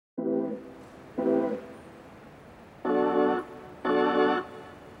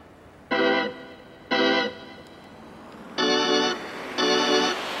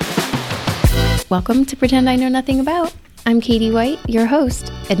Welcome to Pretend I Know Nothing About. I'm Katie White, your host,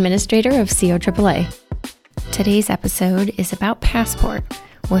 administrator of COAAA. Today's episode is about Passport.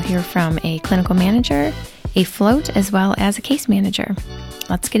 We'll hear from a clinical manager, a float, as well as a case manager.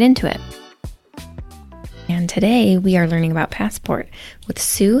 Let's get into it. And today we are learning about Passport with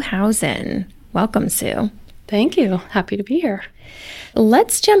Sue Housen. Welcome, Sue. Thank you. Happy to be here.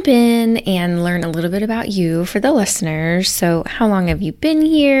 Let's jump in and learn a little bit about you for the listeners. So how long have you been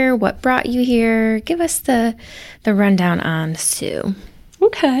here? What brought you here? Give us the rundown on Sue.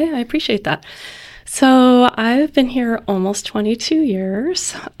 Okay, I appreciate that. So I've been here almost 22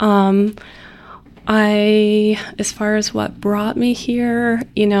 years. As far as what brought me here,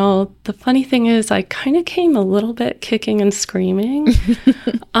 the funny thing is I kind of came a little bit kicking and screaming.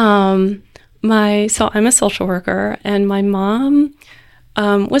 So I'm a social worker, and my mom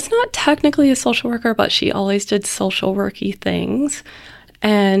was not technically a social worker, but she always did social worky things.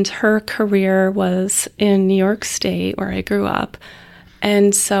 And her career was in New York State, where I grew up.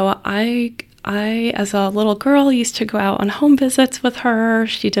 And so I, as a little girl, used to go out on home visits with her.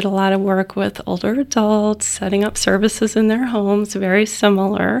 She did a lot of work with older adults, setting up services in their homes, very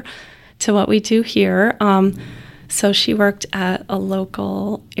similar to what we do here. So she worked at a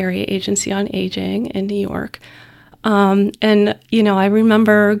local area agency on aging in New York. I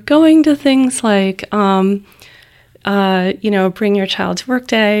remember going to things like, bring your child to work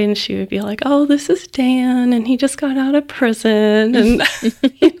day, and she would be like, oh, this is Dan, and he just got out of prison, and,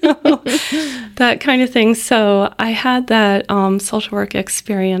 that kind of thing. So I had that social work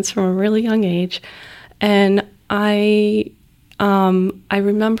experience from a really young age. And I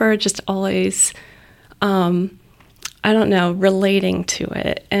remember just always, relating to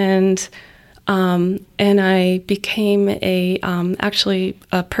it. And I became actually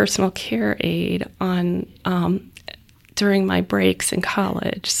a personal care aide during my breaks in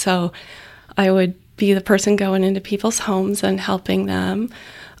college. So I would be the person going into people's homes and helping them.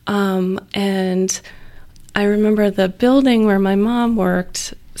 And I remember the building where my mom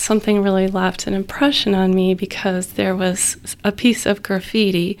worked, something really left an impression on me because there was a piece of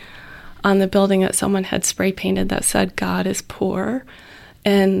graffiti on the building that someone had spray painted that said, God is poor.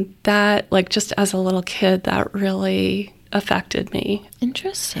 And that, just as a little kid, that really affected me.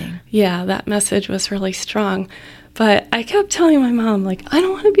 Interesting. Yeah, that message was really strong. But I kept telling my mom, I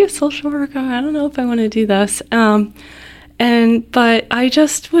don't want to be a social worker. I don't know if I want to do this. But I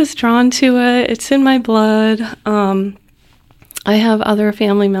just was drawn to it. It's in my blood. I have other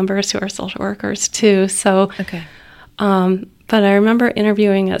family members who are social workers too. So, okay. But I remember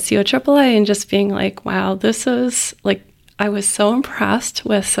interviewing at COAAA and just being like, wow, this is I was so impressed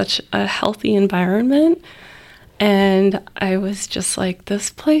with such a healthy environment. And I was just like,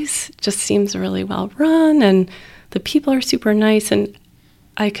 this place just seems really well run, and the people are super nice. And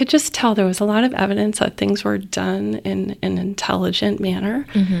I could just tell there was a lot of evidence that things were done in an intelligent manner.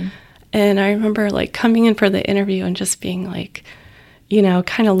 Mm-hmm. And I remember coming in for the interview and just being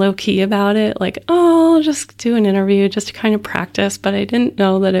kind of low key about it. I'll just do an interview just to kind of practice. But I didn't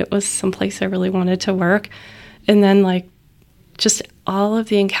know that it was someplace I really wanted to work. And then just all of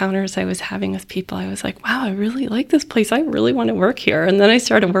the encounters I was having with people, I was like, wow, I really like this place. I really want to work here. And then I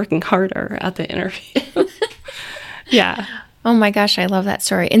started working harder at the interview. Yeah. Oh my gosh, I love that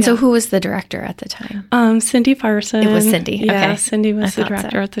story. And so who was the director at the time? Cindy Farson. It was Cindy. Yeah, okay. Cindy was the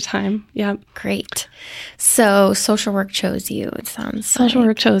director at the time. Yeah. Great. So social work chose you, it sounds Social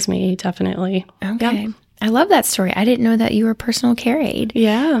work chose me, definitely. Okay. Yep. I love that story. I didn't know that you were a personal care aide.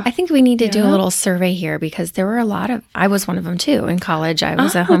 Yeah. I think we need to do a little survey here because there were I was one of them too. In college, I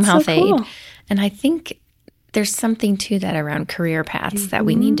was a home health aide. And I think there's something to that around career paths that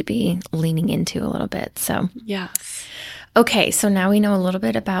we need to be leaning into a little bit. So, yes. Okay, so now we know a little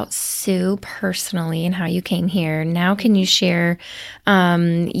bit about Sue personally and how you came here. Now can you share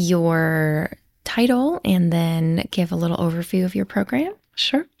your title and then give a little overview of your program?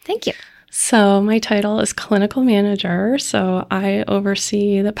 Sure. Thank you. So my title is clinical manager. So I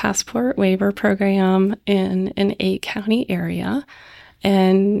oversee the Passport waiver program in an 8-county area.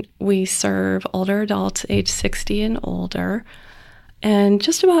 And we serve older adults age 60 and older. And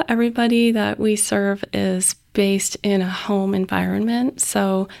just about everybody that we serve is based in a home environment.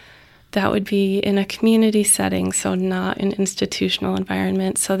 So that would be in a community setting, so not an institutional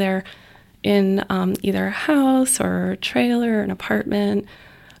environment. So they're in either a house or a trailer or an apartment.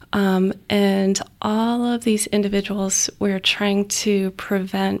 And all of these individuals, we're trying to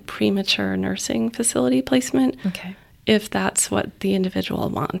prevent premature nursing facility placement. Okay. If that's what the individual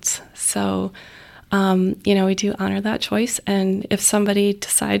wants. So, we do honor that choice. And if somebody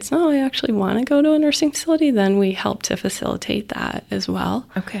decides, no, I actually want to go to a nursing facility, then we help to facilitate that as well.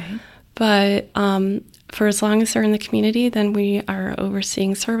 Okay. But for as long as they're in the community, then we are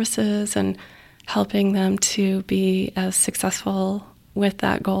overseeing services and helping them to be as successful with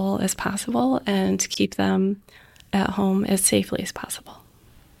that goal as possible and to keep them at home as safely as possible.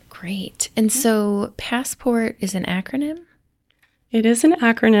 Great. And so Passport is an acronym? It is an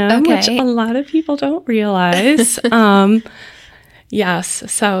acronym, Okay. which a lot of people don't realize.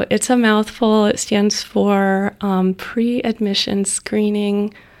 Yes, so it's a mouthful. It stands for Pre-Admission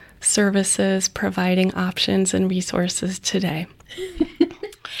Screening Services Providing Options and Resources Today.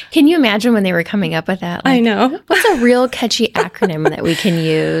 Can you imagine when they were coming up with that? I know. What's a real catchy acronym that we can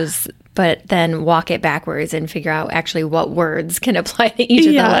use, but then walk it backwards and figure out actually what words can apply to each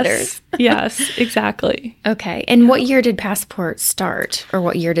of the letters? Yes, exactly. Okay. And what year did Passport start, or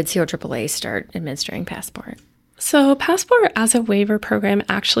what year did COAAA start administering Passport? So Passport as a waiver program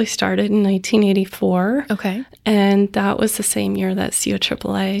actually started in 1984. Okay. And that was the same year that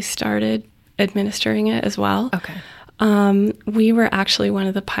COAAA started administering it as well. Okay. We were actually one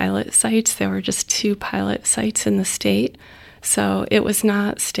of the pilot sites. There were just 2 pilot sites in the state. So it was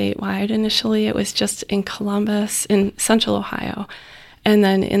not statewide initially. It was just in Columbus, in Central Ohio, and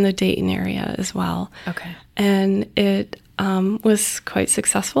then in the Dayton area as well. Okay. And it was quite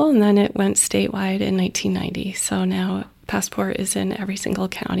successful, and then it went statewide in 1990. So now Passport is in every single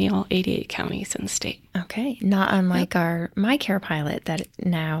county, all 88 counties in the state. Okay. Not unlike our MyCare pilot that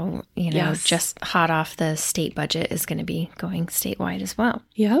now, Yes. just hot off the state budget is going to be going statewide as well.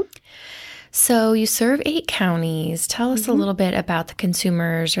 Yep. So you serve 8 counties. Tell us a little bit about the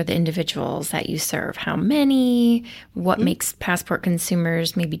consumers or the individuals that you serve. How many? What makes Passport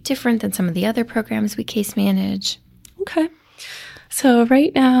consumers maybe different than some of the other programs we case manage? Okay. So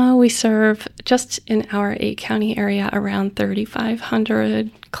right now we serve just in our 8-county area around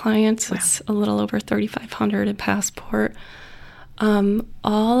 3,500 clients. Wow. It's a little over 3,500 in Passport.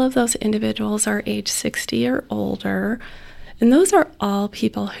 All of those individuals are age 60 or older. And those are all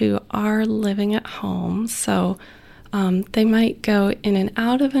people who are living at home. So they might go in and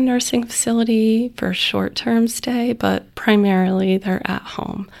out of a nursing facility for a short-term stay, but primarily they're at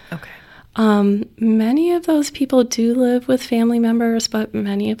home. Okay. Many of those people do live with family members, but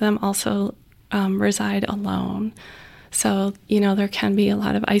many of them also reside alone. So, there can be a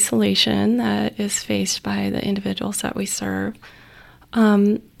lot of isolation that is faced by the individuals that we serve.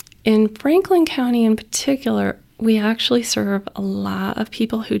 In Franklin County in particular, we actually serve a lot of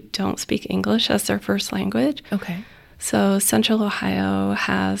people who don't speak English as their first language. Okay. So Central Ohio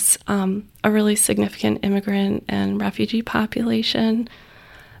has a really significant immigrant and refugee population.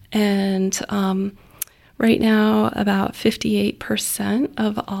 And right now, about 58%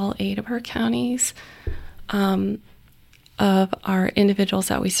 of all 8 of our counties of our individuals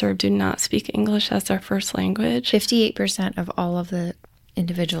that we serve do not speak English as their first language. 58% of all of the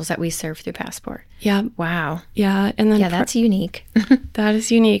individuals that we serve through Passport. Yeah. Wow. Yeah. And then that's unique. That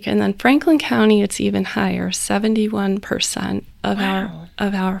is unique. And then Franklin County, it's even higher. 71%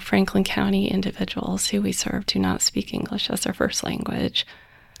 of our Franklin County individuals who we serve do not speak English as their first language.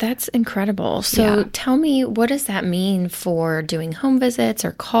 That's incredible. So tell me, what does that mean for doing home visits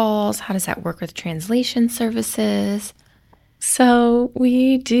or calls? How does that work with translation services? So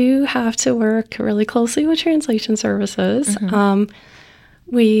we do have to work really closely with translation services.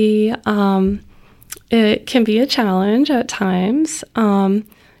 It can be a challenge at times.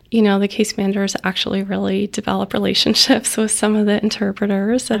 The case managers actually really develop relationships with some of the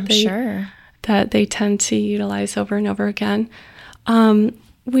interpreters that they tend to utilize over and over again.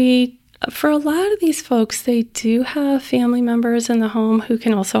 For a lot of these folks, they do have family members in the home who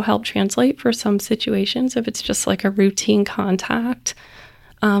can also help translate for some situations if it's just like a routine contact.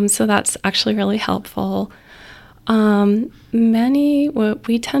 So that's actually really helpful. What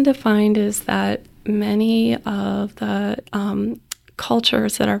we tend to find is that many of the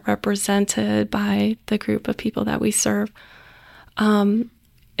cultures that are represented by the group of people that we serve,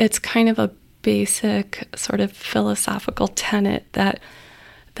 it's kind of a basic sort of philosophical tenet that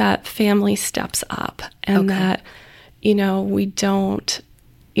family steps up and that, we don't,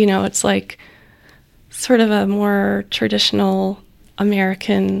 it's like sort of a more traditional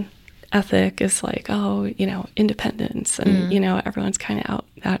American ethic is like, independence and, everyone's kind of out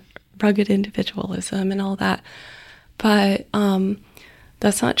that rugged individualism and all that. But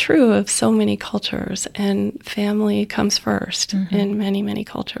that's not true of so many cultures, and family comes first in many, many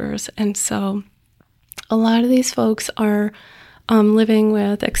cultures. And so a lot of these folks are living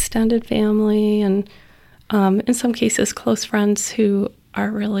with extended family and in some cases close friends who are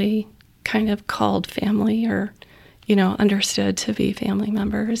really kind of called family or, understood to be family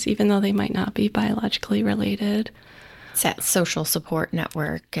members, even though they might not be biologically related. It's that social support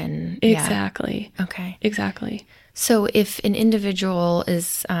network and Exactly. Yeah. Okay. Exactly. So if an individual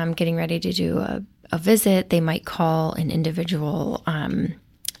is getting ready to do a visit, they might call an individual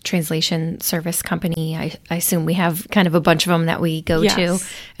translation service company. I assume we have kind of a bunch of them that we go to,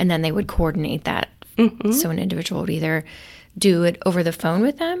 and then they would coordinate that. Mm-hmm. So an individual would either do it over the phone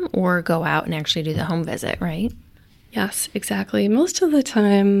with them or go out and actually do the home visit, right? Yes, exactly. Most of the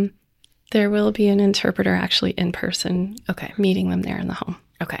time, there will be an interpreter actually in person, meeting them there in the home.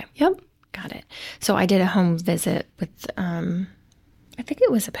 Okay. Yep. Got it. So I did a home visit with, I think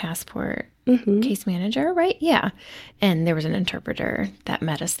it was a passport case manager, right? Yeah. And there was an interpreter that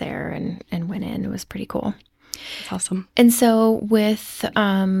met us there and went in. It was pretty cool. That's awesome. And so with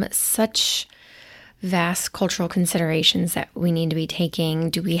such vast cultural considerations that we need to be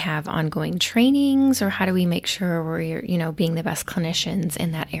taking, do we have ongoing trainings, or how do we make sure we're, being the best clinicians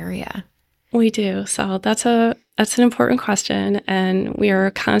in that area? We do. So that's an important question, and we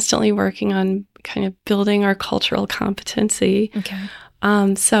are constantly working on kind of building our cultural competency.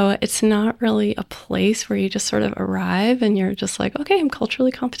 Okay. So it's not really a place where you just sort of arrive and you're just like, okay, I'm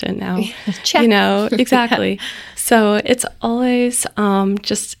culturally competent now. Check. Exactly. Yeah. So it's always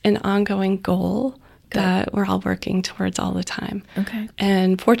just an ongoing goal that we're all working towards all the time. Okay.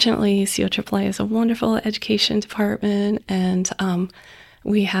 And fortunately, COAAA is a wonderful education department, and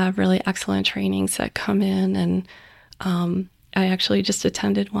we have really excellent trainings that come in. And I actually just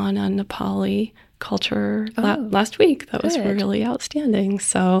attended one on Nepali culture last week. That was really outstanding.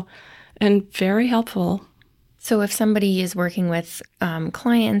 So, and very helpful. So if somebody is working with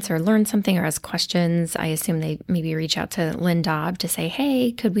clients or learn something or has questions, I assume they maybe reach out to Lynn Dobb to say,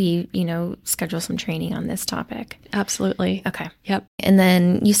 hey, could we, schedule some training on this topic? Absolutely. Okay. Yep. And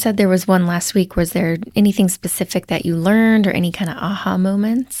then you said there was one last week. Was there anything specific that you learned or any kind of aha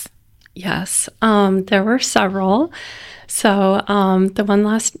moments? Yes, there were several. So the one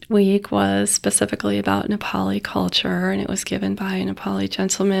last week was specifically about Nepali culture, and it was given by a Nepali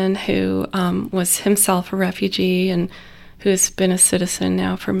gentleman who was himself a refugee and who's been a citizen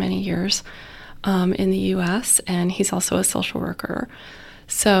now for many years in the U.S., and he's also a social worker.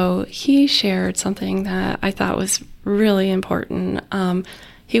 So he shared something that I thought was really important.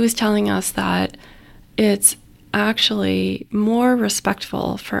 He was telling us that it's actually more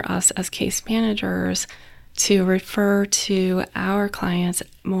respectful for us as case managers to refer to our clients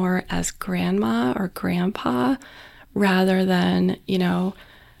more as grandma or grandpa rather than,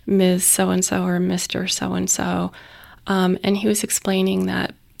 Ms. So-and-so or Mr. So-and-so. And he was explaining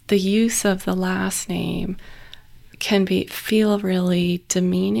that the use of the last name can feel really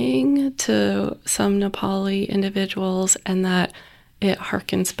demeaning to some Nepali individuals, and that it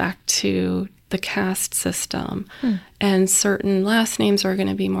harkens back to the caste system. And certain last names are going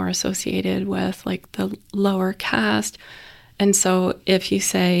to be more associated with like the lower caste. And so if you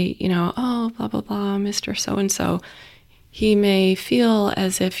say, oh, blah, blah, blah, Mr. So-and-so, he may feel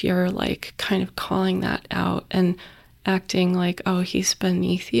as if you're like kind of calling that out and acting like, oh, he's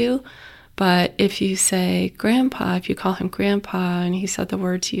beneath you. But if you say grandpa, if you call him grandpa, and he said the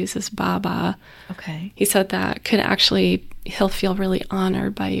word to use is baba, he said that could actually, he'll feel really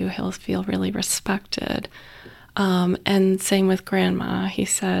honored by you. He'll feel really respected. And same with grandma. He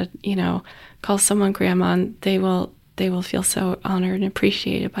said, call someone grandma, and they will feel so honored and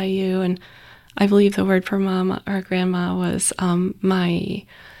appreciated by you. And I believe the word for mom or grandma was mai.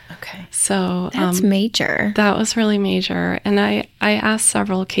 Okay. So that's major. That was really major. And I asked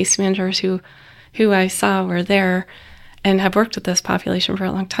several case managers who I saw were there and have worked with this population for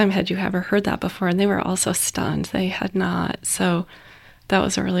a long time, had you ever heard that before? And they were also stunned. They had not. So that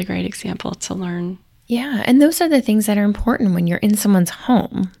was a really great example to learn. Yeah. And those are the things that are important when you're in someone's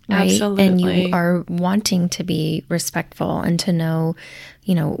home, right? Absolutely. And you are wanting to be respectful and to know,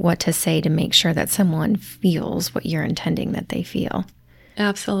 what to say to make sure that someone feels what you're intending that they feel.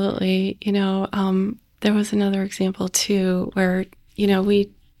 Absolutely. There was another example too where, we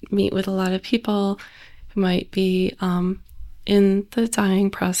meet with a lot of people who might be in the dying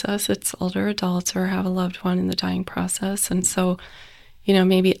process. It's older adults or have a loved one in the dying process. And so,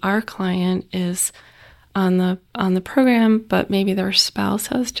 maybe our client is on the program, but maybe their spouse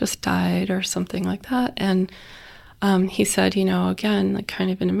has just died or something like that. And he said, again, like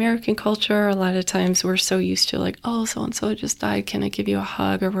kind of in American culture, a lot of times we're so used to like, oh, so-and-so just died. Can I give you a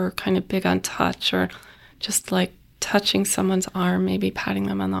hug? Or we're kind of big on touch or just like touching someone's arm, maybe patting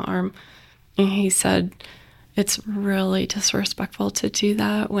them on the arm. And he said, it's really disrespectful to do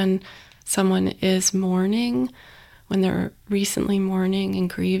that when someone is mourning, when they're recently mourning and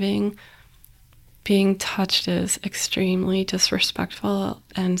grieving. being touched is extremely disrespectful.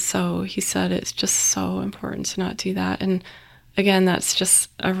 And so he said it's just so important to not do that. And again, that's just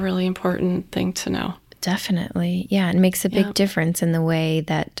a really important thing to know. Definitely. Yeah. It makes a big difference in the way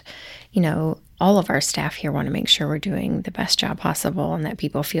that, all of our staff here want to make sure we're doing the best job possible and that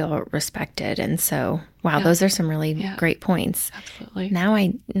people feel respected. And so, wow, those are some really great points. Absolutely. Now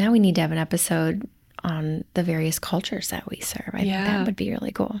we need to have an episode on the various cultures that we serve. I think that would be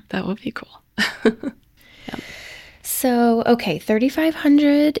really cool. That would be cool. So, okay,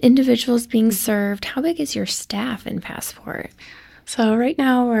 3,500 individuals being served. How big is your staff in Passport? So right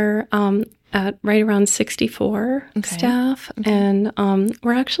now we're at right around 64 staff, and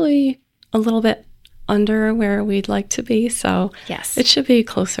we're actually a little bit under where we'd like to be. So it should be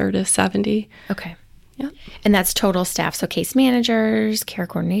closer to 70. Okay. Yeah. And that's total staff. So case managers, care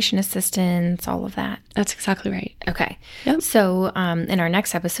coordination assistants, all of that. That's exactly right. Okay. Yep. So in our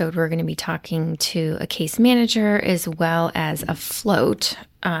next episode, we're going to be talking to a case manager as well as a float.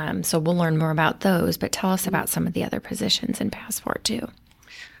 So we'll learn more about those, but tell us about some of the other positions in Passport too.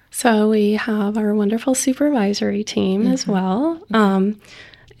 So we have our wonderful supervisory team as well.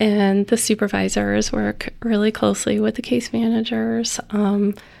 And the supervisors work really closely with the case managers.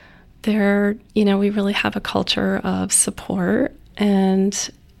 We really have a culture of support, and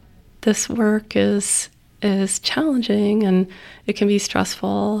this work is challenging and it can be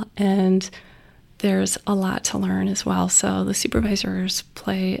stressful, and there's a lot to learn as well. So the supervisors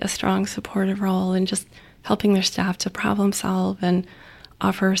play a strong supportive role in just helping their staff to problem solve and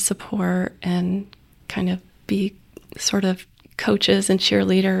offer support and kind of be sort of coaches and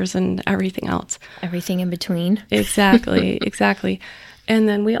cheerleaders and everything else. Everything in between. Exactly. And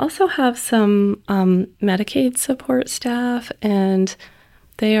then we also have some Medicaid support staff, and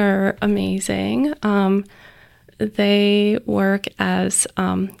they are amazing. They work as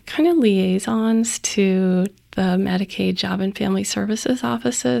kind of liaisons to the Medicaid Job and Family Services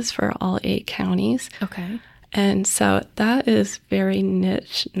offices for all 8 counties. Okay. And so that is very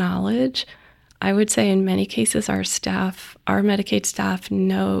niche knowledge. I would say in many cases our Medicaid staff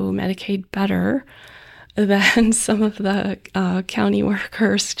know Medicaid better than some of the county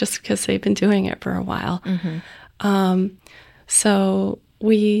workers just because they've been doing it for a while. So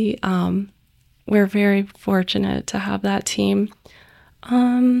we're very fortunate to have that team.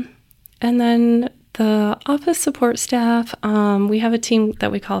 And then the office support staff, we have a team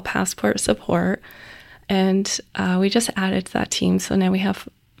that we call Passport Support, and we just added to that team. So now we have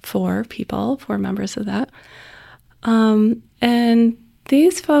 4 members of that. And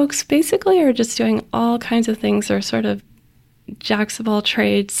these folks basically are just doing all kinds of things. They're sort of jacks of all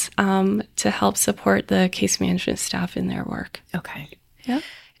trades to help support the case management staff in their work. Okay. Yeah.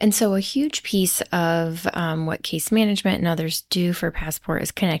 And so a huge piece of what case management and others do for Passport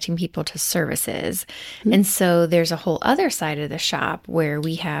is connecting people to services. And so there's a whole other side of the shop where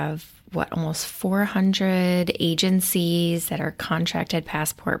we have almost 400 agencies that are contracted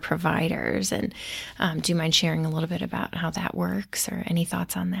Passport providers. And do you mind sharing a little bit about how that works or any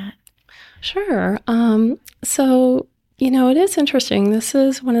thoughts on that? Sure. So, it is interesting. This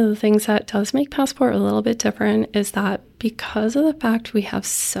is one of the things that does make Passport a little bit different, is that because of the fact we have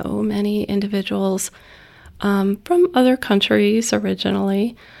so many individuals from other countries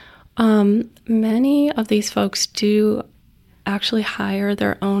originally, many of these folks do actually hire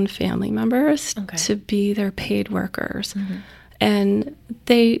their own family members to be their paid workers. And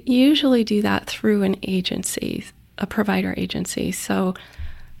they usually do that through an agency, a provider agency. So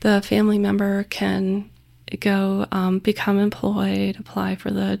the family member can go become employed, apply for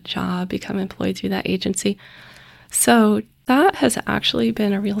the job, become employed through that agency. So that has actually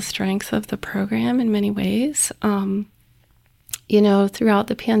been a real strength of the program in many ways. Throughout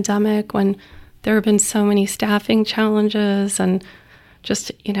the pandemic, when there have been so many staffing challenges and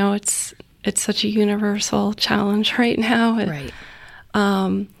just, it's such a universal challenge right now. Right.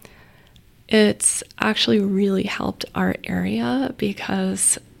 It's actually really helped our area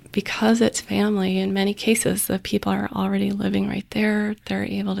because it's family. In many cases, the people are already living right there. They're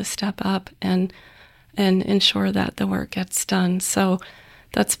able to step up and ensure that the work gets done. So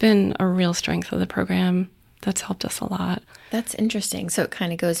that's been a real strength of the program. That's helped us a lot. That's interesting. So it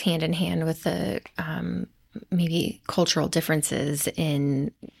kind of goes hand in hand with the maybe cultural differences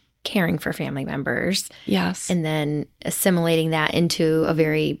in caring for family members. Yes. And then assimilating that into a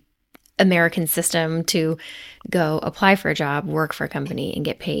very American system to go apply for a job, work for a company, and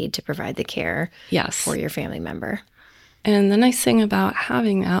get paid to provide the care for your family member. And the nice thing about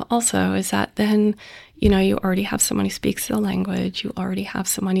having that also is that then, you already have someone who speaks the language. You already have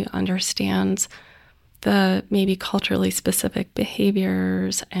someone who understands the maybe culturally specific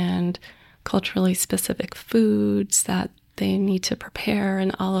behaviors and culturally specific foods that they need to prepare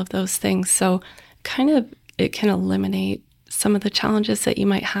and all of those things. So it can eliminate some of the challenges that you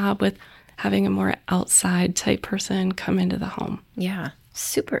might have with having a more outside type person come into the home. Yeah,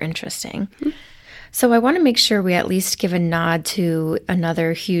 super interesting. Mm-hmm. So I want to make sure we at least give a nod to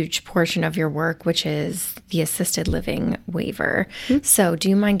another huge portion of your work, which is the assisted living waiver. Mm-hmm. So do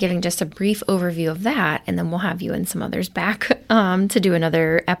you mind giving just a brief overview of that? And then we'll have you and some others back to do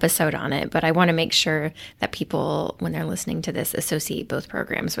another episode on it. But I want to make sure that people, when they're listening to this, associate both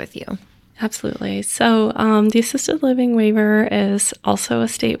programs with you. Absolutely. So the assisted living waiver is also a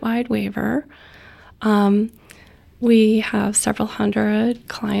statewide waiver. We have several hundred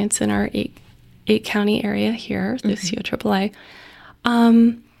clients in our eight county area here, the COAAA.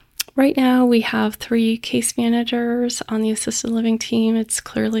 Right now, we have 3 case managers on the assisted living team. It's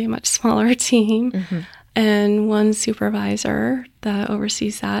clearly a much smaller team, and 1 supervisor that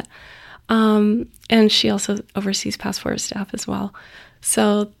oversees that. And she also oversees passport staff as well.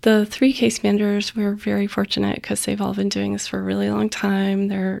 So the 3 case managers, we're very fortunate because they've all been doing this for a really long time.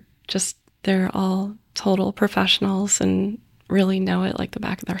 They're all total professionals and really know it like the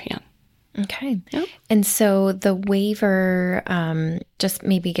back of their hand. Okay. Yep. And so the waiver, just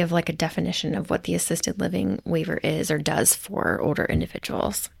maybe give like a definition of what the assisted living waiver is or does for older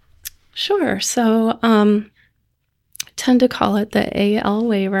individuals. Sure. So tend to call it the AL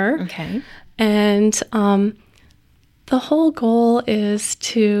waiver. Okay. And the whole goal is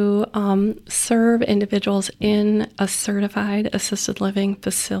to serve individuals in a certified assisted living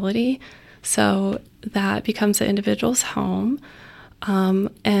facility. So that becomes the individual's home.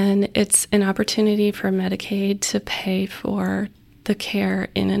 And it's an opportunity for Medicaid to pay for the care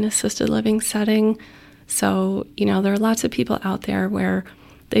in an assisted living setting. So, there are lots of people out there where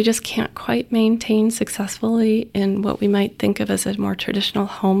they just can't quite maintain successfully in what we might think of as a more traditional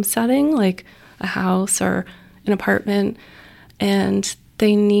home setting, like a house or an apartment. And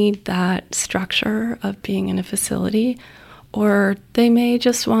they need that structure of being in a facility, or they may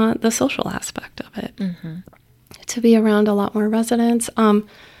just want the social aspect of it. To be around a lot more residents.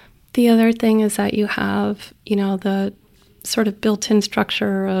 The other thing is that you have, the sort of built-in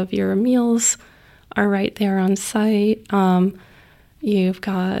structure of your meals are right there on site. You've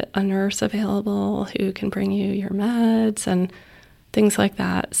got a nurse available who can bring you your meds and things like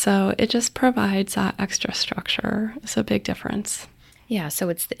that. So it just provides that extra structure. It's a big difference. Yeah, so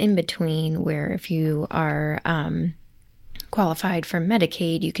it's the in-between where if you are qualified for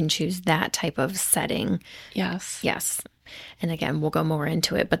Medicaid, you can choose that type of setting. Yes. And again, we'll go more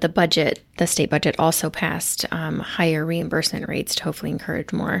into it. But the state budget also passed higher reimbursement rates to hopefully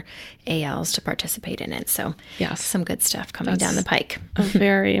encourage more ALs to participate in it. So yes, some good stuff coming down the pike. A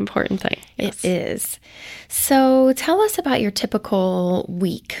very important thing. Yes. It is. So tell us about your typical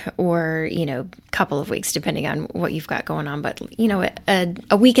week or, couple of weeks, depending on what you've got going on. But,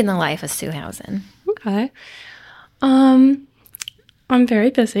 a week in the life of Sue Housen. Okay. I'm very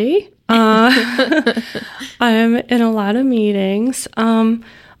busy. I'm in a lot of meetings.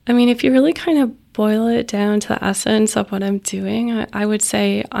 If you really kind of boil it down to the essence of what I'm doing, I would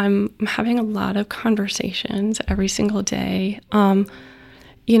say I'm having a lot of conversations every single day. I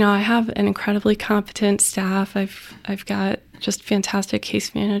have an incredibly competent staff. I've got just fantastic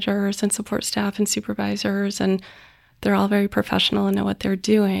case managers and support staff and supervisors, and they're all very professional and know what they're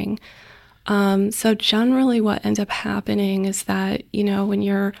doing. So generally what ends up happening is that,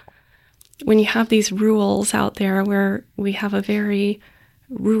 when you have these rules out there where we have a very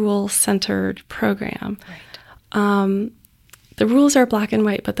rule-centered program, right. The rules are black and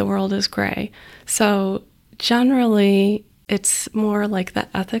white, but the world is gray. So generally it's more like the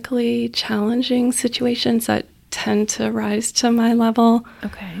ethically challenging situations that tend to rise to my level.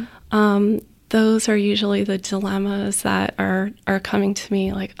 Okay. Those are usually the dilemmas that are coming to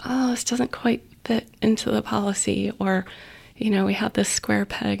me like, this doesn't quite fit into the policy, or, we have this square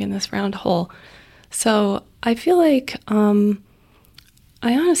peg in this round hole. So I feel like I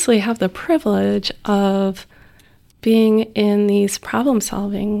honestly have the privilege of being in these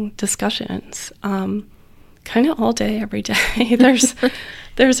problem-solving discussions kind of all day, every day.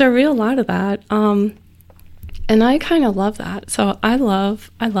 There's a real lot of that. And I kind of love that. So I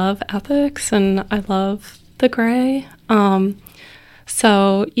love ethics, and I love the gray.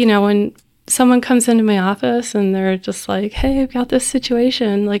 So, when someone comes into my office and they're just like, hey, I've got this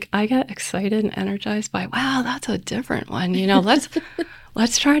situation, like I get excited and energized by, wow, that's a different one.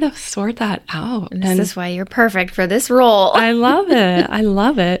 let's try to sort that out. And this is why you're perfect for this role. I love it. I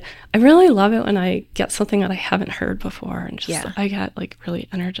love it. I really love it when I get something that I haven't heard before, and just I get like really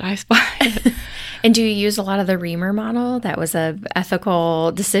energized by it. And do you use a lot of the Reamer model? That was a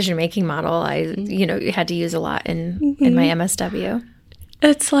ethical decision-making model you had to use a lot in my MSW.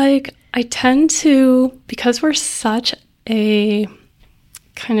 It's like I tend to, because we're such a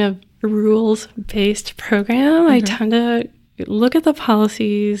kind of rules-based program, I tend to look at the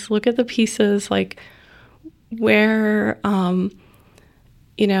policies, look at the pieces, like where,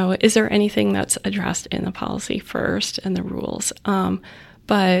 is there anything that's addressed in the policy first and the rules?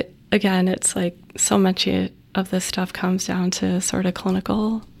 But again, it's like so much of this stuff comes down to sort of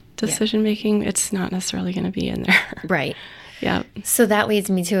clinical decision-making. It's not necessarily going to be in there. Right. Yeah. So that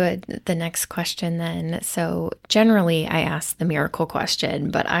leads me to the next question then. So generally I ask the miracle question,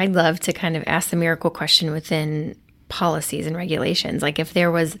 but I'd love to kind of ask the miracle question within policies and regulations. Like if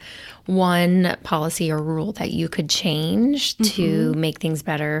there was one policy or rule that you could change to make things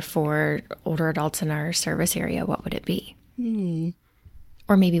better for older adults in our service area, what would it be?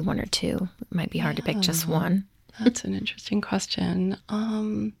 Or maybe one or two. It might be hard to pick just one. That's an interesting question.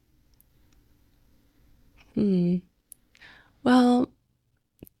 Well,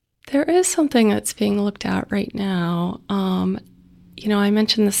 there is something that's being looked at right now. I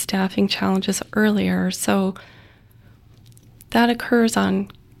mentioned the staffing challenges earlier. So that occurs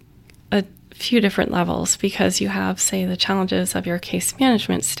on a few different levels, because you have, say, the challenges of your case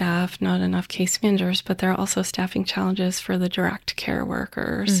management staff, not enough case managers, but there are also staffing challenges for the direct care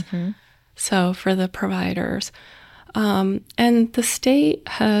workers. So for the providers. And the state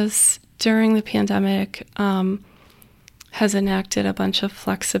has, during the pandemic, has enacted a bunch of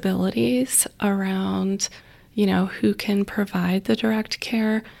flexibilities around, who can provide the direct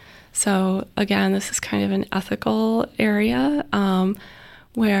care. So again, this is kind of an ethical area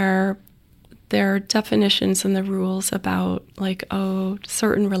where there are definitions in the rules about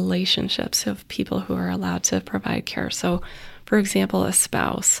certain relationships of people who are allowed to provide care. So for example, a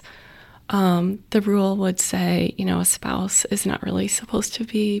spouse. The rule would say, a spouse is not really supposed to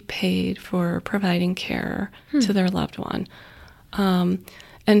be paid for providing care to their loved one.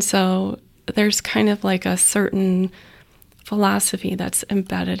 And so there's kind of like a certain philosophy that's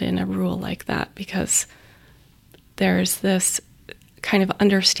embedded in a rule like that, because there's this kind of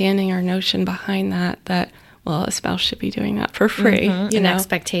understanding or notion behind that, well, a spouse should be doing that for free. An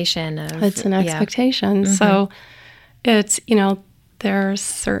expectation of... It's an expectation. So it's, there's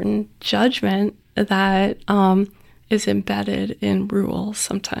certain judgment that is embedded in rules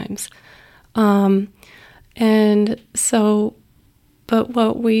sometimes. And so, but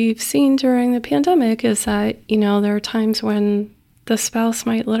what we've seen during the pandemic is that, there are times when the spouse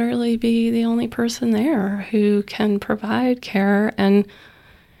might literally be the only person there who can provide care. And,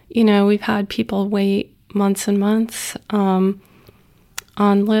 we've had people wait months and months on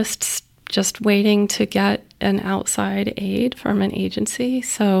lists just waiting to get an outside aid from an agency.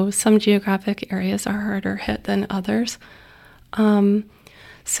 So some geographic areas are harder hit than others.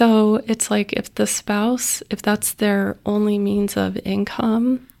 So it's like if the spouse, if that's their only means of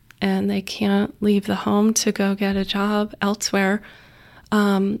income and they can't leave the home to go get a job elsewhere,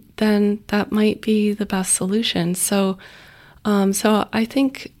 then that might be the best solution. So I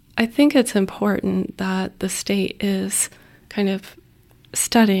think it's important that the state is kind of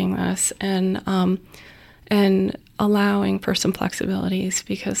studying this and allowing for some flexibilities,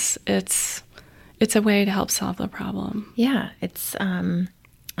 because it's a way to help solve the problem. Yeah, it's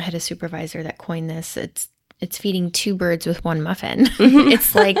I had a supervisor that coined this. It's feeding two birds with one muffin.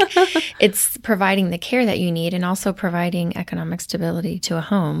 It's like it's providing the care that you need and also providing economic stability to a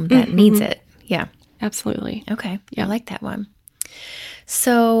home that needs it. Yeah, absolutely. Okay, yeah. I like that one.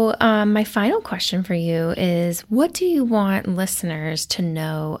 So my final question for you is, what do you want listeners to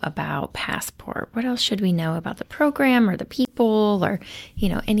know about Passport? What else should we know about the program or the people, or,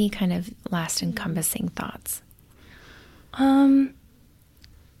 any kind of last encompassing thoughts?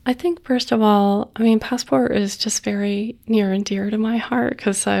 I think, first of all, Passport is just very near and dear to my heart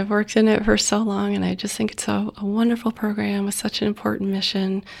because I've worked in it for so long, and I just think it's a wonderful program with such an important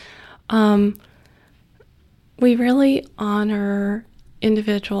mission. We really honor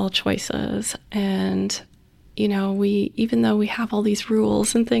individual choices, and even though we have all these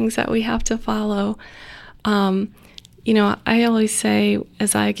rules and things that we have to follow, I always say,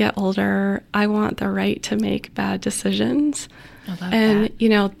 as I get older, I want the right to make bad decisions. I love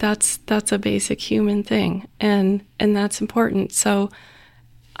that. That's a basic human thing, and that's important. So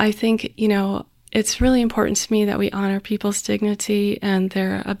I think it's really important to me that we honor people's dignity and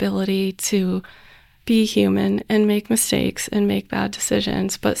their ability to be human and make mistakes and make bad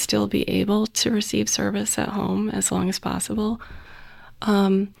decisions, but still be able to receive service at home as long as possible.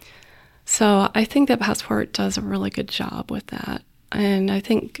 So I think that Passport does a really good job with that. And I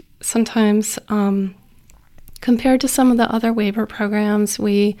think sometimes compared to some of the other waiver programs,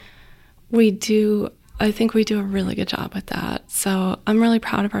 I think we do a really good job with that. So I'm really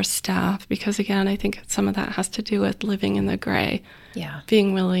proud of our staff because, again, I think some of that has to do with living in the gray. Yeah.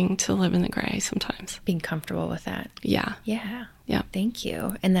 Being willing to live in the gray sometimes. Being comfortable with that. Yeah. Yeah. Yeah. Thank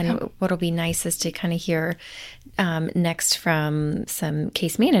you. And then what'll be nice is to kind of hear next from some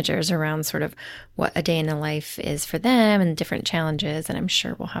case managers around sort of what a day in the life is for them and different challenges. And I'm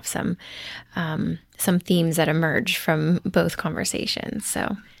sure we'll have some themes that emerge from both conversations.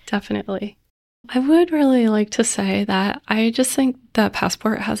 So definitely. I would really like to say that I just think that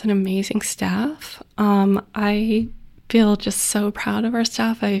Passport has an amazing staff. I feel just so proud of our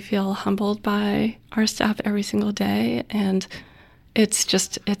staff. I feel humbled by our staff every single day. And I'm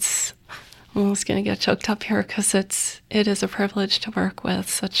almost going to get choked up here because it is a privilege to work with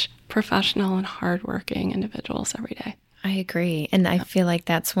such professional and hardworking individuals every day. I agree. And I feel like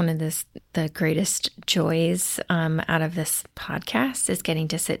that's one of the greatest joys out of this podcast is getting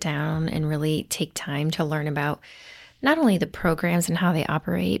to sit down and really take time to learn about not only the programs and how they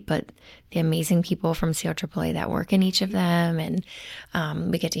operate, but the amazing people from COAAA that work in each of them. And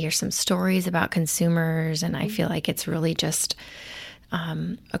we get to hear some stories about consumers. And I feel like it's really just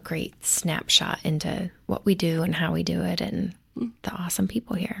a great snapshot into what we do and how we do it and the awesome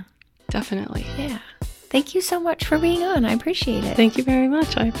people here. Definitely. Yeah. Thank you so much for being on. I appreciate it. Thank you very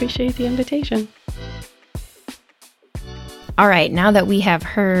much. I appreciate the invitation. All right, now that we have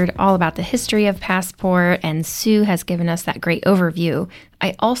heard all about the history of Passport and Sue has given us that great overview,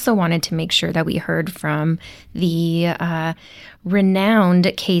 I also wanted to make sure that we heard from the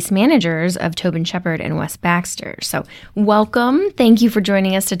renowned case managers of Tobin Shepherd and Wes Baxter. So welcome. Thank you for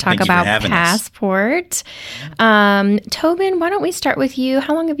joining us to talk about Passport. Tobin, why don't we start with you?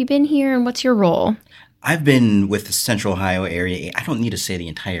 How long have you been here and what's your role? I've been with the Central Ohio area. I don't need to say the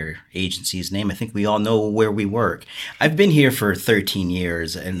entire agency's name. I think we all know where we work. I've been here for 13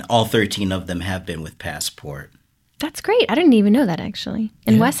 years, and all 13 of them have been with Passport. That's great. I didn't even know that, actually.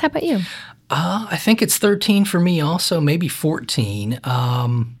 And Wes, how about you? I think it's 13 for me also, maybe 14.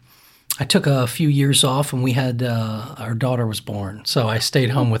 I took a few years off when we had our daughter was born, so I stayed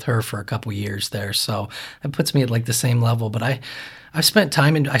home with her for a couple years there. So that puts me at like the same level, but I've spent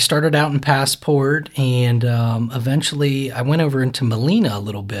time I started out in Passport, and eventually I went over into Molina a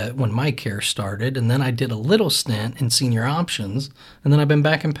little bit when my care started, and then I did a little stint in Senior Options, and then I've been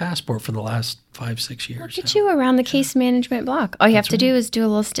back in Passport for the last 5-6 years. Look at you around the case management block. All you have to do is do a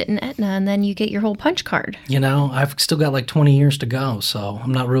little stint in Aetna, and then you get your whole punch card. You know, I've still got like 20 years to go, so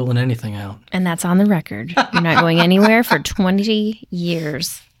I'm not ruling anything out. And that's on the record. You're not going anywhere for 20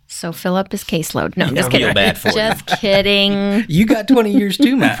 years. So fill up his caseload. No, I'm just kidding. Feel bad for just kidding. You got 20 years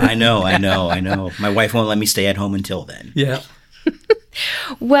too, my friend. I know. My wife won't let me stay at home until then. Yeah.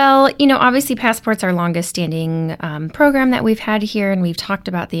 Well, obviously Passport's our longest standing program that we've had here, and we've talked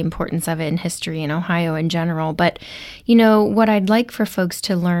about the importance of it in history in Ohio in general. But, what I'd like for folks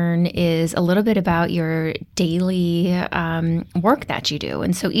to learn is a little bit about your daily work that you do.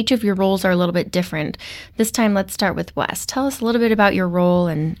 And so each of your roles are a little bit different. This time, let's start with Wes. Tell us a little bit about your role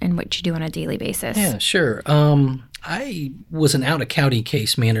and what you do on a daily basis. Yeah, sure. I was an out-of-county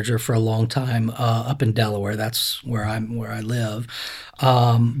case manager for a long time up in Delaware. That's where I live.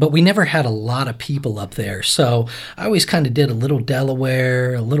 But we never had a lot of people up there. So I always kind of did a little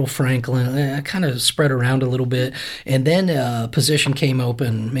Delaware, a little Franklin, kind of spread around a little bit. And then a position came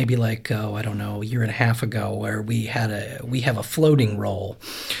open maybe like, a year and a half ago where we have a floating role,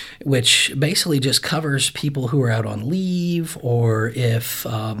 which basically just covers people who are out on leave, or if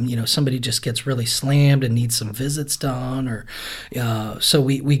somebody just gets really slammed and needs some visits done, or so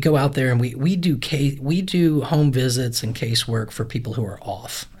we go out there and we do home visits and casework for people who are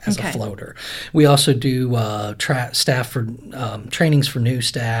off as a floater. We also do staff for trainings for new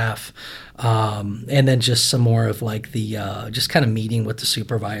staff, and then just some more of like the just kind of meeting with the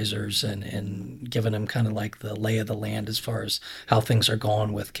supervisors and giving them kind of like the lay of the land as far as how things are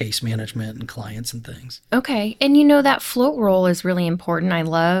going with case management and clients and things. Okay. And that float role is really important. I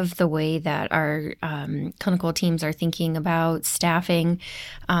love the way that our clinical teams are thinking about staffing.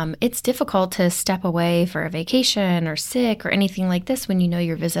 It's difficult to step away for a vacation or sick or anything like this when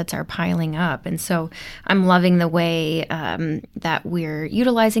your visits are piling up. And so I'm loving the way that we're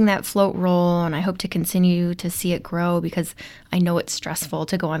utilizing that float role, and I hope to continue to see it grow, because I know it's stressful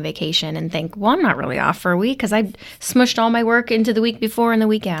to go on vacation and think, well, I'm not really off for a week because I smushed all my work into the week before and the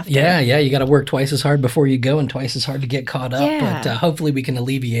week after. Yeah, you got to work twice as hard before you go and twice as hard to get caught up. Yeah. But hopefully we can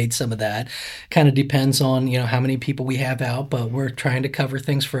alleviate some of that. Kind of depends on, how many people we have out, but we're trying to cover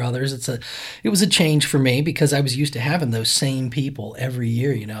things for others. It was a change for me because I was used to having those same people every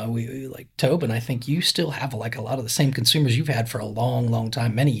year. We like Tobin, I think you still have like a lot of the same consumers you've had for a long, long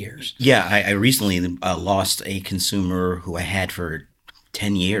time, many years. Yeah, I recently lost a consumer who I had for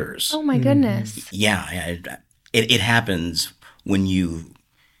 10 years. Oh my goodness. Yeah, it happens when you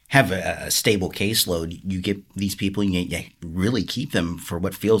have a stable caseload. You get these people, you really keep them for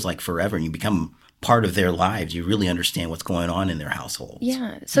what feels like forever, and you become part of their lives. You really understand what's going on in their households.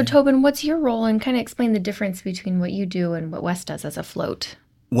 Yeah. So Tobin, what's your role, and kind of explain the difference between what you do and what Wes does as a float?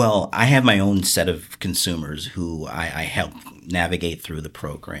 Well, I have my own set of consumers who I help navigate through the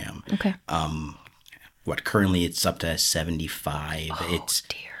program. Okay. Currently it's up to 75. Oh,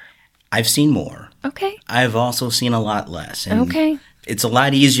 dear. I've seen more. Okay. I've also seen a lot less. And Okay. it's a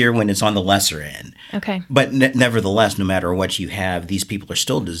lot easier when it's on the lesser end. Okay. But nevertheless, no matter what you have, these people are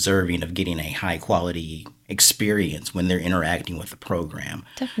still deserving of getting a high quality experience when they're interacting with the program.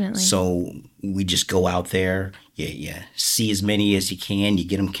 Definitely. So we just go out there, you see as many as you can, you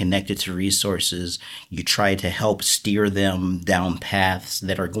get them connected to resources, you try to help steer them down paths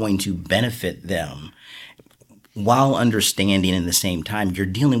that are going to benefit them, while understanding in the same time you're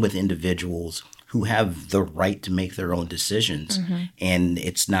dealing with individuals who have the right to make their own decisions. Mm-hmm. And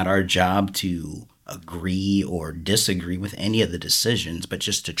it's not our job to agree or disagree with any of the decisions, but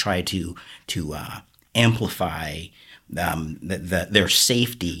just to try to amplify their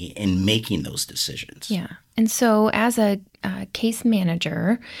safety in making those decisions. Yeah. And so as a case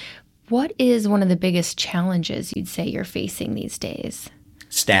manager, what is one of the biggest challenges you'd say you're facing these days?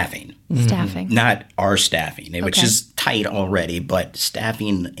 Staffing. Staffing. Not our staffing, which Okay. is tight already, but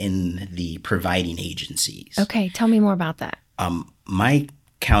staffing in the providing agencies. Okay. Tell me more about that. My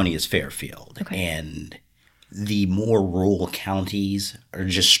county is Fairfield, Okay. and the more rural counties are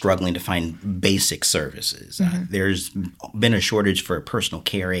just struggling to find basic services. Mm-hmm. There's been a shortage for personal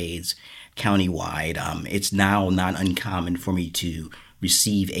care aides countywide. It's now not uncommon for me to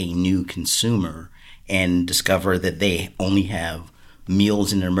receive a new consumer and discover that they only have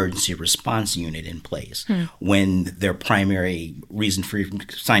meals in an emergency response unit in place when their primary reason for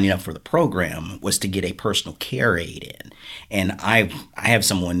signing up for the program was to get a personal care aide in. And I have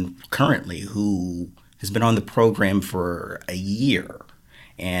someone currently who has been on the program for a year,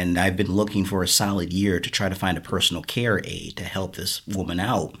 and I've been looking for a solid year to try to find a personal care aide to help this woman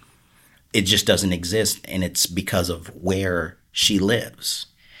out. It just doesn't exist, and it's because of where she lives.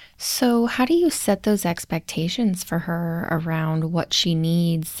 So how do you set those expectations for her around what she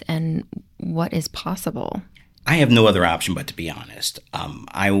needs and what is possible? I have no other option but to be honest.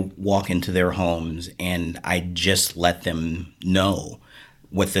 I walk into their homes and I just let them know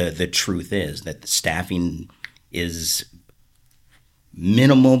what the truth is, that the staffing is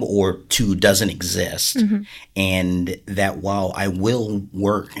minimum or two doesn't exist. Mm-hmm. And that while I will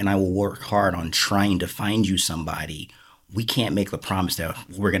work and I will work hard on trying to find you somebody, we can't make the promise that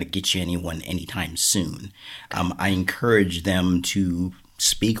we're going to get you anyone anytime soon. I encourage them to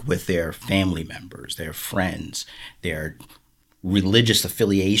speak with their family members, their friends, their religious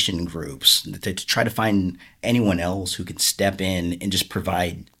affiliation groups, to try to find anyone else who can step in and just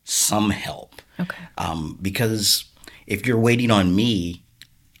provide some help. Okay. Because if you're waiting on me,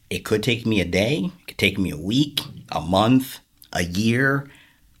 it could take me a day, it could take me a week, a month, a year.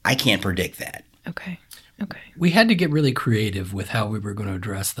 I can't predict that. Okay. We had to get really creative with how we were going to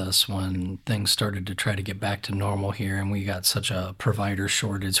address this when things started to try to get back to normal here, and we got such a provider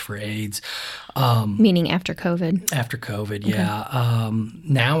shortage for aides. Meaning after COVID? After COVID, yeah.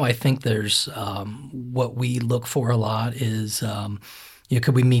 Now I think there's what we look for a lot is,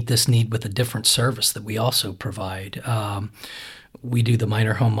 could we meet this need with a different service that we also provide? We do the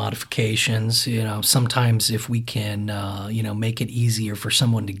minor home modifications. Sometimes if we can, make it easier for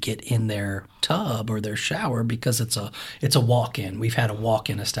someone to get in their tub or their shower because it's a walk-in. We've had a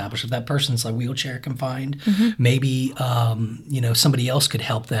walk-in established. If that person's like wheelchair confined, maybe somebody else could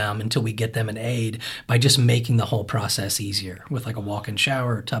help them until we get them an aide by just making the whole process easier with like a walk-in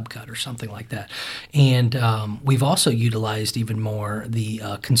shower or tub cut or something like that. And we've also utilized even more the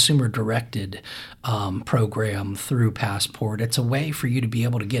consumer-directed program through Passport. It's a way for you to be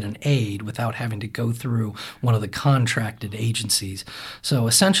able to get an aide without having to go through one of the contracted agencies. So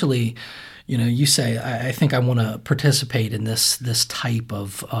essentially, you say, I think I want to participate in this type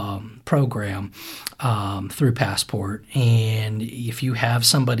of program through Passport. And if you have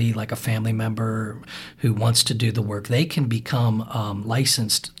somebody like a family member who wants to do the work, they can become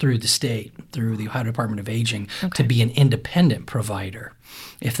licensed through the state, through the Ohio Department of Aging, to be an independent provider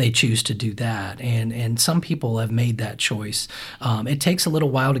if they choose to do that. And some people have made that choice. It takes a little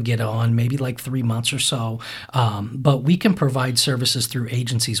while to get on, maybe like 3 months or so, but we can provide services through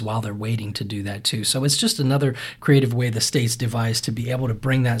agencies while they're waiting to do that too. So it's just another creative way the state's devised to be able to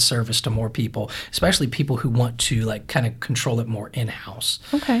bring that service to more people, especially people who want to like kind of control it more in-house.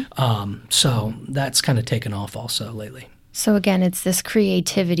 Okay. So that's kind of taken off also lately. So again, it's this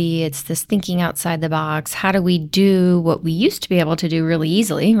creativity, it's this thinking outside the box. How do we do what we used to be able to do really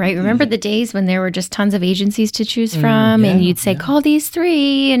easily, right? Remember the days when there were just tons of agencies to choose from and you'd say, call these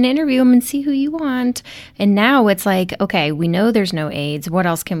 3 and interview them and see who you want. And now it's like, okay, we know there's no AIDS. What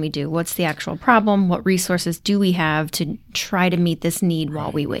else can we do? What's the actual problem? What resources do we have to try to meet this need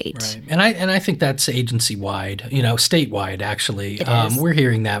while we wait? Right. And I think that's agency-wide, statewide actually. We're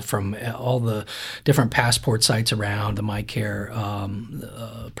hearing that from all the different Passport sites around, the care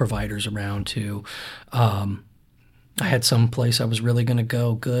providers around too. I had some place I was really going to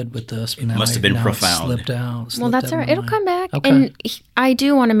go good with this. But must have been profound. Slipped out. Well, that's all right. It'll come back. Okay. And I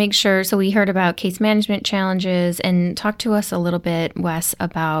do want to make sure. So we heard about case management challenges, and talk to us a little bit, Wes,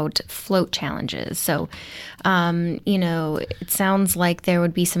 about float challenges. So, it sounds like there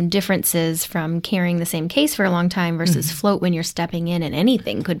would be some differences from carrying the same case for a long time versus float when you're stepping in and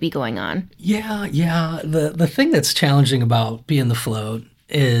anything could be going on. Yeah. The thing that's challenging about being the float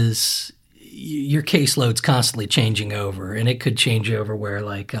is your caseload's constantly changing over, and it could change over where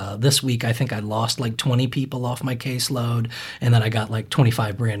like this week I think I lost like 20 people off my caseload, and then I got like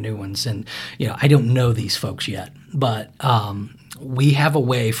 25 brand new ones. And I don't know these folks yet, but we have a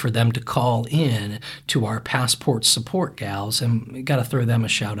way for them to call in to our Passport support gals, and we got to throw them a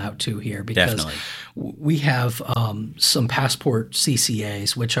shout out too here, because Definitely. We have some Passport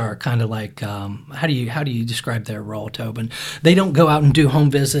CCAs, which are kind of like how do you describe their role, Tobin? They don't go out and do home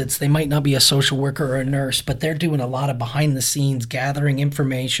visits. They might not be a social worker or a nurse, but they're doing a lot of behind the scenes, gathering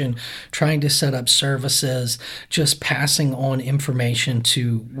information, trying to set up services, just passing on information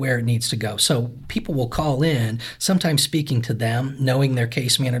to where it needs to go. So people will call in, sometimes speaking to them, knowing their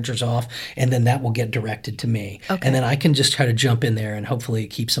case manager's off, and then that will get directed to me. Okay. And then I can just try to jump in there and hopefully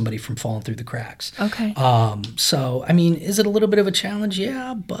keep somebody from falling through the cracks. Okay. So, I mean, is it a little bit of a challenge?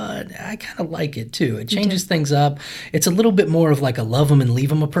 Yeah, but I kind of like it too. It changes things up. It's a little bit more of like a love them and leave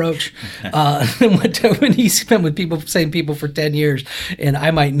them approach than what Tobin, he spent with same people for 10 years, and I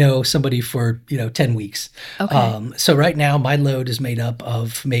might know somebody for 10 weeks. Okay. So right now my load is made up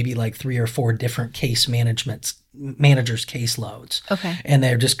of maybe like 3 or 4 different case managers' caseloads. Okay. And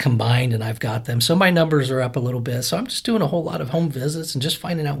they're just combined, and I've got them. So my numbers are up a little bit. So I'm just doing a whole lot of home visits and just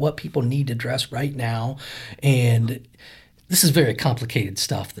finding out what people need addressed right now. And this is very complicated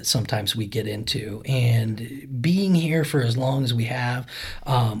stuff that sometimes we get into. And being here for as long as we have,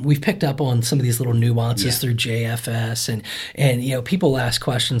 we've picked up on some of these little nuances through JFS. And people ask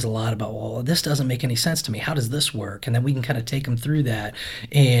questions a lot about, well, this doesn't make any sense to me. How does this work? And then we can kind of take them through that.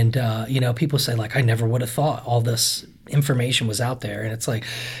 And, people say, like, I never would have thought all this information was out there. And it's like,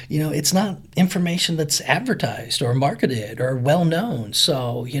 it's not information that's advertised or marketed or well known.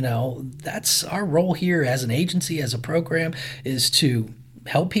 So, that's our role here as an agency, as a program, is to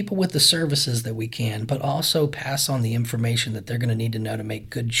help people with the services that we can, but also pass on the information that they're going to need to know to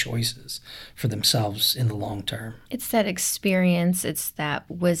make good choices for themselves in the long term. It's that experience, it's that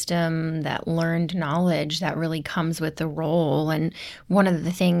wisdom, that learned knowledge that really comes with the role. And one of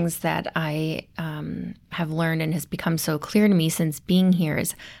the things that I have learned and has become so clear to me since being here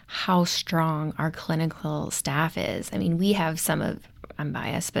is how strong our clinical staff is. I mean, we have some of, I'm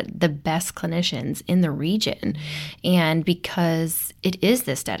biased, but the best clinicians in the region. And because it is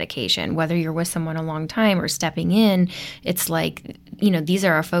this dedication, whether you're with someone a long time or stepping in, it's like, these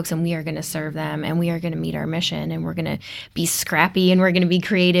are our folks and we are going to serve them and we are going to meet our mission and we're going to be scrappy and we're going to be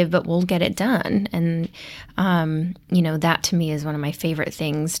creative, but we'll get it done. And, that to me is one of my favorite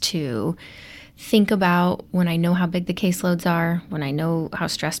things to think about when I know how big the caseloads are, when I know how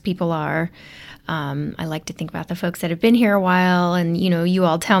stressed people are. I like to think about the folks that have been here a while and, you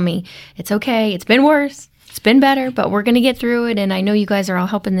all tell me it's okay. It's been worse. It's been better, but we're going to get through it. And I know you guys are all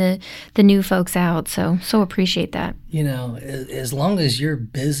helping the new folks out. So appreciate that. as long as you're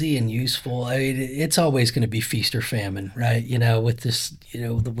busy and useful, I mean, it's always going to be feast or famine, right? With this,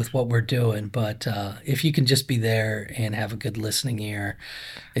 with what we're doing. But if you can just be there and have a good listening ear,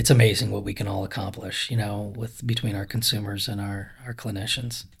 it's amazing what we can all accomplish, with between our consumers and our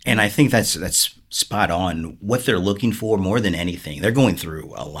clinicians. And I think that's spot on. What they're looking for more than anything, they're going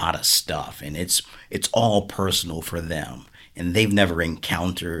through a lot of stuff, and it's all personal for them. And they've never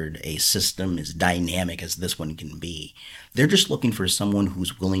encountered a system as dynamic as this one can be. They're just looking for someone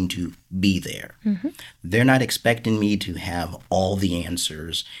who's willing to be there. Mm-hmm. They're not expecting me to have all the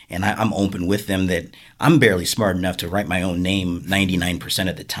answers. And I'm open with them that I'm barely smart enough to write my own name 99%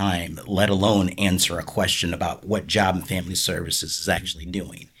 of the time, let alone answer a question about what Job and Family Services is actually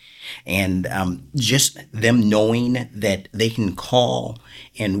doing. And just them knowing that they can call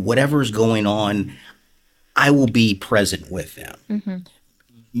and whatever's going on, I will be present with them,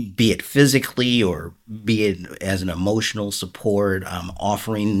 be it physically or be it as an emotional support,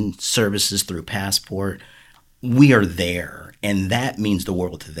 offering services through Passport. We are there, and that means the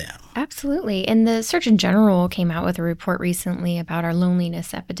world to them. Absolutely. And the Surgeon General came out with a report recently about our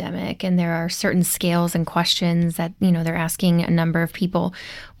loneliness epidemic, and there are certain scales and questions that, they're asking a number of people.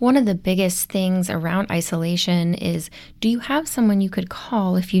 One of the biggest things around isolation is, do you have someone you could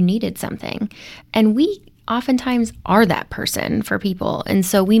call if you needed something? And we oftentimes are that person for people. And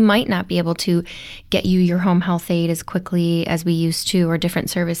so we might not be able to get you your home health aid as quickly as we used to, or different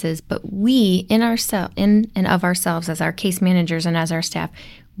services, but we in and of ourselves as our case managers and as our staff,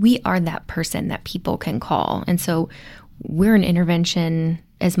 we are that person that people can call. And so we're an intervention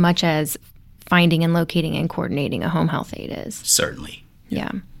as much as finding and locating and coordinating a home health aid is. Certainly.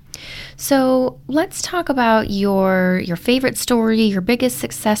 Yeah. So let's talk about your favorite story, your biggest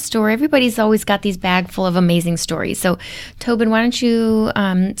success story. Everybody's always got these bag full of amazing stories. So Tobin, why don't you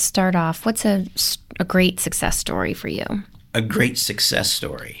start off? What's a great success story for you? A great success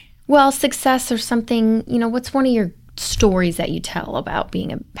story? Well, success or something, what's one of your stories that you tell about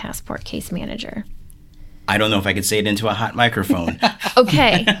being a Passport case manager? I don't know if I could say it into a hot microphone.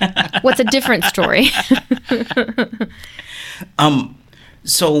 Okay. What's a different story?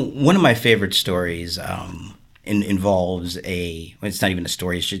 So one of my favorite stories involves it's not even a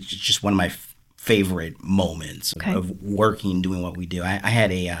story, it's just one of my favorite moments of working, doing what we do. I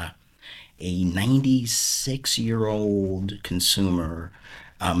had a 96-year-old consumer,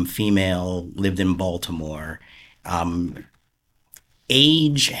 female, lived in Baltimore.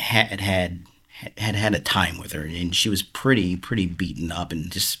 Age had a time with her, and she was pretty beaten up,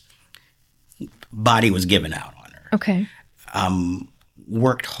 and just body was given out on her. Okay.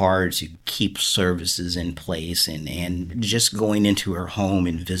 Worked hard to keep services in place, and just going into her home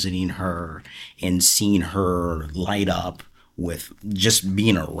and visiting her and seeing her light up with just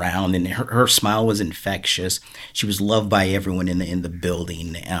being around, and her smile was infectious. She was loved by everyone in the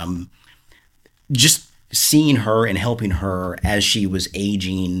building. Just seeing her and helping her as she was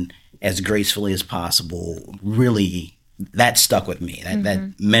aging as gracefully as possible, really, that stuck with me.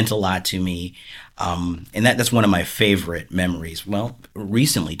 That meant a lot to me. And that's one of my favorite memories. Well,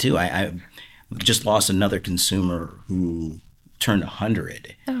 recently, too, I just lost another consumer who turned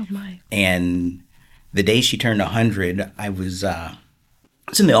 100. Oh, my. And the day she turned 100, I was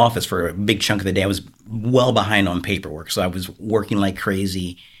in the office for a big chunk of the day. I was well behind on paperwork, so I was working like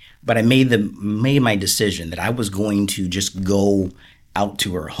crazy. But I made my decision that I was going to just go out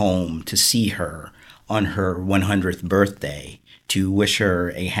to her home to see her on her 100th birthday, to wish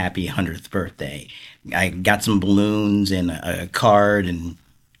her a happy 100th birthday. I got some balloons and a card and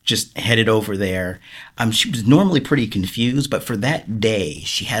just headed over there. She was normally pretty confused, but for that day,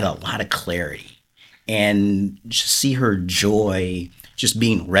 she had a lot of clarity. And just see her joy, just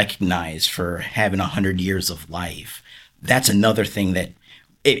being recognized for having 100 years of life. That's another thing that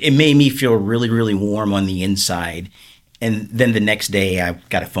it made me feel really, really warm on the inside. And then the next day, I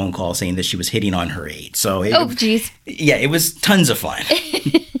got a phone call saying that she was hitting on her aide. So, geez. Yeah, it was tons of fun.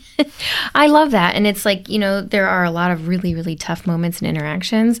 I love that. And it's like, there are a lot of really, really tough moments and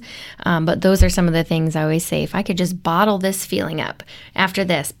interactions. But those are some of the things I always say. If I could just bottle this feeling up after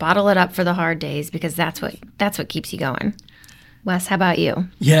this, bottle it up for the hard days, because that's what keeps you going. Wes, how about you?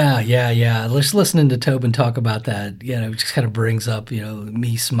 Yeah. Just listening to Tobin talk about that, it just kind of brings up,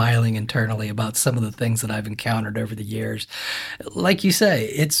 me smiling internally about some of the things that I've encountered over the years. Like you say,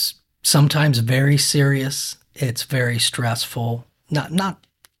 it's sometimes very serious. It's very stressful. Not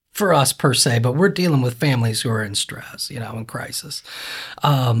for us per se, but we're dealing with families who are in stress, in crisis.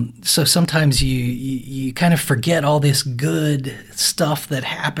 So sometimes you kind of forget all this good stuff that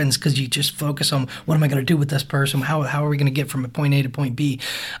happens because you just focus on, what am I going to do with this person? How are we going to get from point A to point B?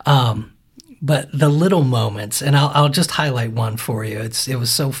 but the little moments, and I'll just highlight one for you. It was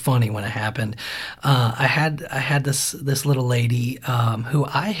so funny when it happened. I had this little lady who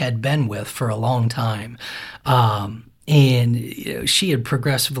I had been with for a long time. And she had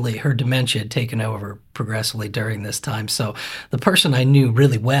her dementia had taken over progressively during this time. So the person I knew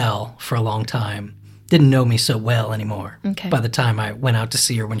really well for a long time didn't know me so well anymore. Okay. By the time I went out to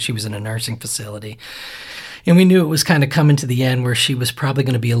see her when she was in a nursing facility. And we knew it was kind of coming to the end where she was probably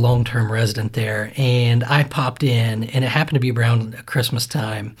going to be a long-term resident there. And I popped in, and it happened to be around Christmas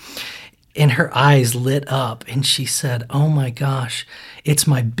time. And her eyes lit up, and she said, "Oh my gosh, it's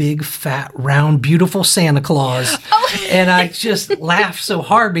my big, fat, round, beautiful Santa Claus." And I just laughed so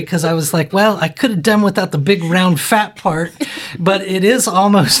hard because I was like, well, I could have done without the big, round, fat part, but it is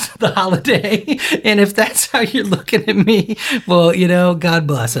almost the holiday. And if that's how you're looking at me, well, God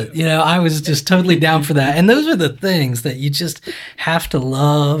bless it. I was just totally down for that. And those are the things that you just have to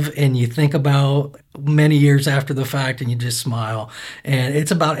love and you think about many years after the fact, and you just smile. And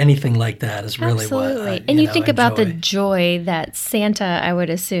it's about anything like that is really Absolutely. what and you think about the enjoy. joy that Santa, I would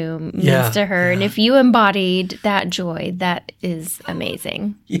assume, means Yeah, to her. yeah. And if you embodied that joy, that is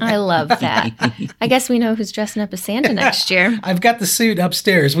amazing. I love that. I guess we know who's dressing up as Santa next year. I've got the suit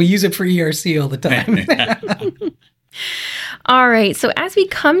upstairs. We use it for ERC all the time. All right. So as we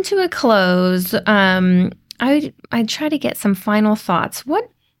come to a close, I try to get some final thoughts. What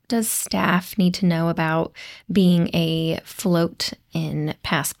does staff need to know about being a float in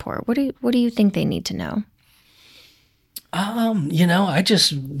Passport? What do you think they need to know? I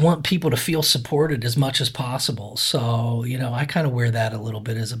just want people to feel supported as much as possible. So, I kind of wear that a little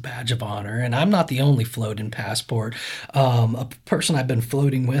bit as a badge of honor. And I'm not the only float in Passport. A person I've been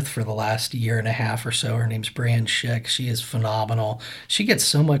floating with for the last year and a half or so, her name's Brian Schick. She is phenomenal. She gets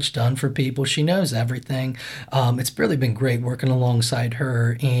so much done for people. She knows everything. It's really been great working alongside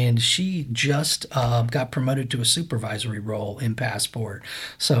her. And she just got promoted to a supervisory role in Passport.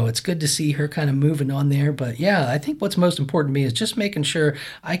 So it's good to see her kind of moving on there. But yeah, I think what's most important to me is just making sure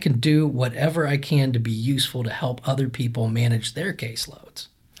I can do whatever I can to be useful to help other people manage their caseloads.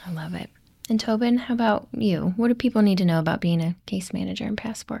 I love it. And Tobin, how about you? What do people need to know about being a case manager in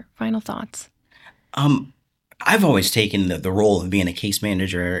Passport? Final thoughts. I've always taken the role of being a case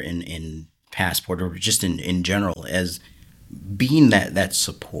manager in Passport, or just in general, as being that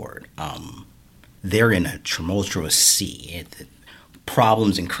support. They're in a tumultuous sea.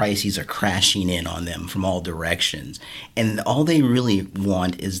 Problems and crises are crashing in on them from all directions. And all they really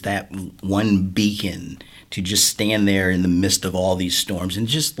want is that one beacon to just stand there in the midst of all these storms and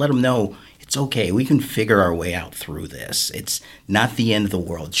just let them know it's okay. We can figure our way out through this. It's not the end of the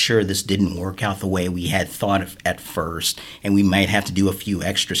world. Sure, this didn't work out the way we had thought of at first, and we might have to do a few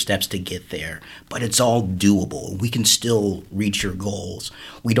extra steps to get there, but it's all doable. We can still reach your goals.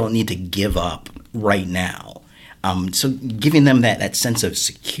 We don't need to give up right now. So giving them that sense of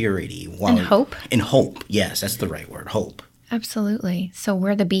security. And hope. And hope. Yes, that's the right word. Hope. Absolutely. So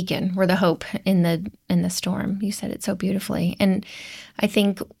we're the beacon. We're the hope in the storm. You said it so beautifully. And I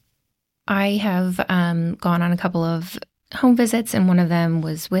think I have gone on a couple of home visits, and one of them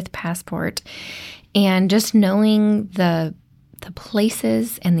was with Passport. And just knowing the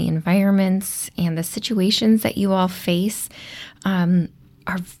places and the environments and the situations that you all face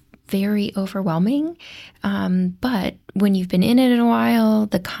are very overwhelming. But when you've been in it a while,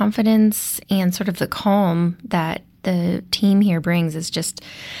 the confidence and sort of the calm that the team here brings is just,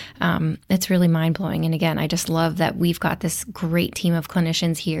 it's really mind-blowing. And again, I just love that we've got this great team of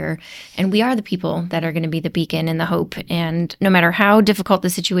clinicians here, and we are the people that are going to be the beacon and the hope. And no matter how difficult the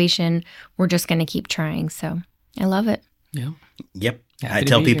situation, we're just going to keep trying. So I love it. Yeah. Yep. Happy I to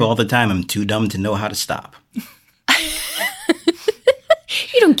tell be people here. all the time, I'm too dumb to know how to stop.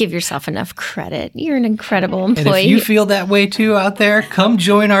 You don't give yourself enough credit. You're an incredible And employee. if you feel that way too out there, come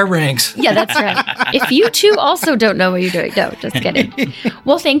join our ranks. Yeah, that's right. If you too also don't know what you're doing. No, just kidding.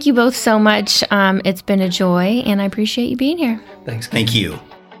 Well, thank you both so much. It's been a joy, and I appreciate you being here. Thanks. Thank you.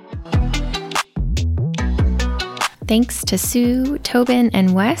 Thanks to Sue, Tobin,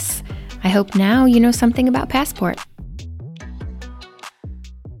 and Wes. I hope now you know something about Passport.